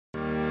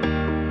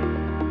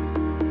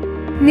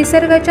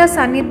निसर्गाच्या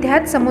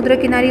सानिध्यात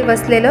समुद्रकिनारी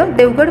वसलेलं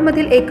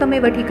देवगडमधील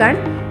एकमेव ठिकाण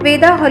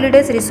वेदा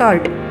हॉलिडेज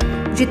रिसॉर्ट,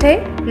 जिथे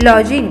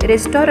lodging,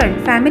 restaurant,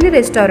 family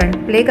restaurant,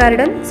 play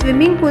garden,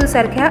 swimming पूल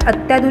सारख्या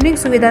अत्याधुनिक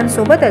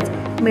सुविधांसोबतच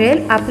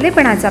मिळेल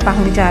आपलेपणाचा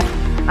पाहुणचार।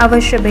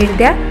 अवश्य भेट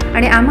द्या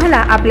आणि आम्हाला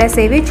आपल्या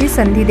सेवेची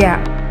संधी द्या।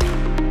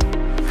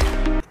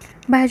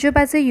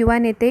 भाजपाचे युवा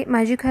नेते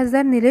माजी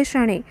खासदार निलेश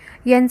राणे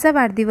यांचा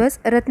वाढदिवस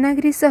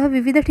रत्नागिरीसह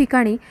विविध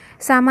ठिकाणी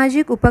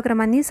सामाजिक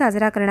उपक्रमांनी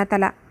साजरा करण्यात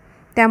आला।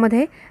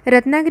 त्यामध्ये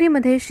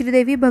रत्नागिरीमध्ये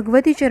श्रीदेवी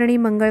भगवती चरणी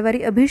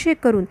मंगळवारी अभिषेक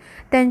करून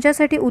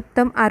त्यांच्यासाठी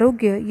उत्तम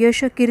आरोग्य,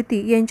 यश,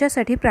 कीर्ती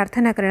यांच्यासाठी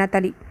प्रार्थना करण्यात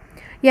आली।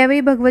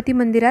 यावेळी भगवती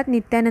मंदिरात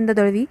नित्यानंद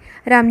दळवी,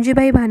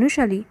 रामजीभाई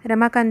भानुशाली,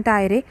 रमाकांत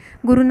आयरे,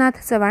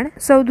 गुरुनाथ चव्हाण,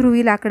 सौ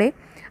ध्रुवी लाकडे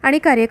आणि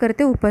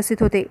कार्यकर्ते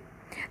उपस्थित होते।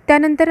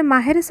 त्यानंतर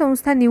माहेर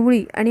संस्था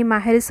निवळी आणि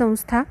माहेर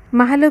संस्था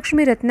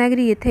महालक्ष्मी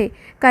रत्नागिरी येथे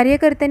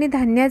कार्यकर्त्यांनी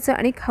धान्याचं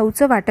आणि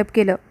खाऊचं वाटप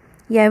केलं।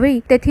 यावेळी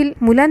तेथील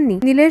मुलांनी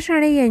निलेश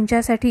राणे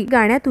यांच्यासाठी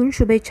गाण्यातून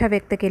शुभेच्छा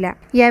व्यक्त केल्या।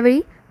 यावेळी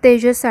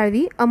तेजस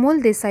साळवी, अमोल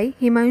देसाई,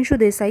 हिमांशु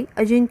देसाई,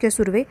 अजिंक्य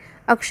सुर्वे,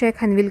 अक्षय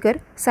खानविलकर,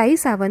 साई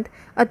सावंत,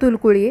 अतुल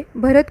कुळये,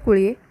 भरत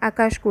कुळये,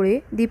 आकाश कुळये,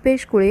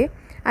 दीपेश कुळये,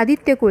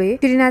 आदित्य कुळे,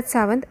 श्रीनाथ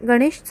सावंत,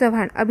 गणेश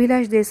चव्हाण,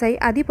 अभिलाष देसाई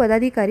आदी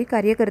पदाधिकारी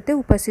कार्यकर्ते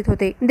उपस्थित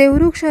होते।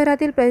 देवरुख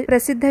शहरातील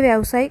प्रसिद्ध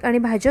व्यावसायिक आणि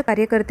भाजप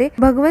कार्यकर्ते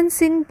भगवंत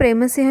सिंग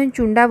प्रेमसिंह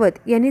चुंडावत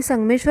यांनी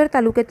संगमेश्वर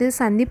तालुक्यातील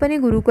सांदीपनी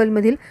गुरुकुल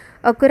मधील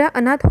 11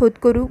 अनाथ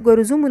होतकरू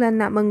गरजू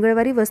मुलांना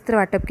मंगळवारी वस्त्र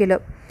वाटप केलं।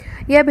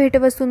 या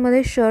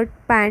भेटवस्तूंमध्ये शर्ट,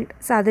 पॅन्ट,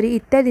 चादरी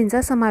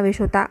इत्यादींचा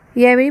समावेश होता।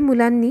 यावेळी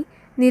मुलांनी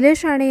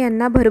निलेश राणे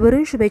यांना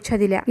भरभरून शुभेच्छा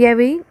दिल्या।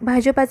 यावेळी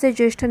भाजपाचे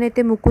ज्येष्ठ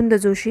नेते मुकुंद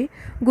जोशी,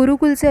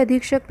 गुरुकुलचे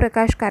अधीक्षक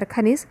प्रकाश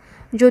कारखानीस,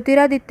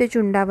 ज्योतिरादित्य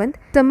चुंडावंत,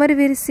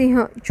 समरवीर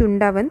सिंह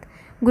चुंडावंत,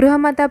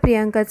 गृहमाता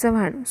प्रियांका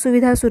चव्हाण,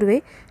 सुविधा सुर्वे,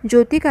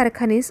 ज्योती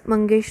कारखानीस,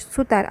 मंगेश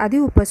सुतार आदी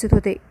उपस्थित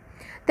होते।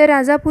 तर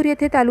राजापूर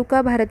येथे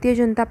तालुका भारतीय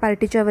जनता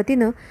पार्टीच्या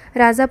वतीनं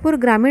राजापूर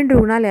ग्रामीण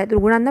रुग्णालयात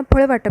रुग्णांना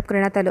फळ वाटप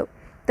करण्यात आलं।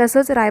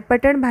 तसंच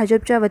रायपटण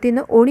भाजपच्या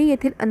वतीनं ओणी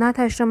येथील अनाथ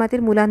आश्रमातील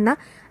मुलांना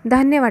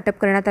धान्य वाटप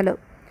करण्यात आलं।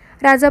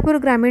 राजापूर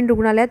ग्रामीण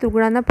रुग्णालयात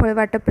रुग्णांना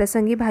फळवाटप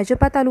प्रसंगी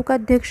भाजपा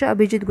तालुकाध्यक्ष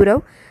अभिजित गुरव,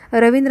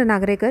 रवींद्र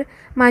नागरेकर,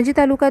 माजी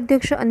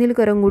तालुकाध्यक्ष अनिल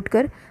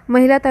करंगुटकर,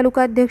 महिला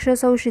तालुकाध्यक्ष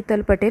सौ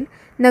शीतल पटेल,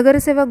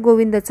 नगरसेवक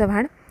गोविंद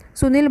चव्हाण,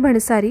 सुनील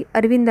भणसारी,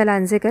 अरविंद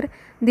लांजेकर,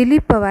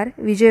 दिलीप पवार,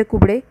 विजय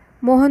कुबडे,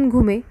 मोहन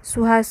घुमे,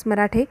 सुहास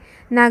मराठे,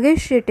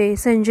 नागेश शेटे,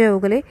 संजय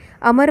ओगले,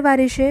 अमर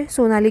वारिशे,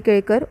 सोनाली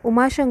केळकर,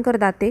 उमाशंकर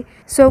दाते,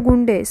 सौ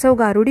गुंडे, सौ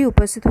गारुडी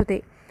उपस्थित होते।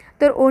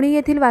 तर ओणी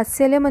येथील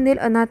वात्सल्य मंदिर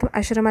अनाथ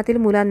आश्रमातील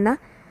मुलांना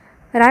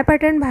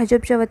रायपाटण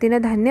भाजपच्या वतीने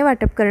धान्य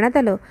वाटप करण्यात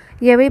आलं।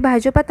 यावेळी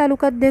भाजपा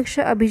तालुकाध्यक्ष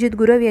अभिजित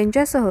गुरव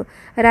यांच्यासह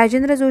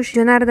राजेंद्र जोशी,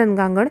 जनार्दन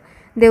गांगण,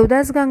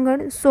 देवदास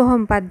गांगण,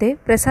 सोहम पाध्ये,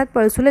 प्रसाद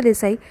पळसुले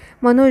देसाई,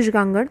 मनोज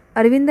गांगण,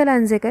 अरविंद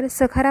लांजेकर,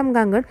 सखाराम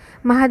गांगण,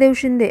 महादेव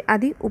शिंदे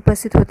आदी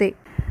उपस्थित होते।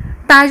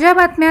 ताज्या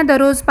बातम्या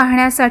दररोज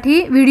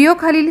पाहण्यासाठी व्हिडिओ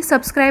खालील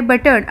सबस्क्राइब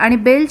बटन आणि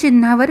बेल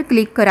चिन्हावर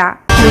क्लिक करा।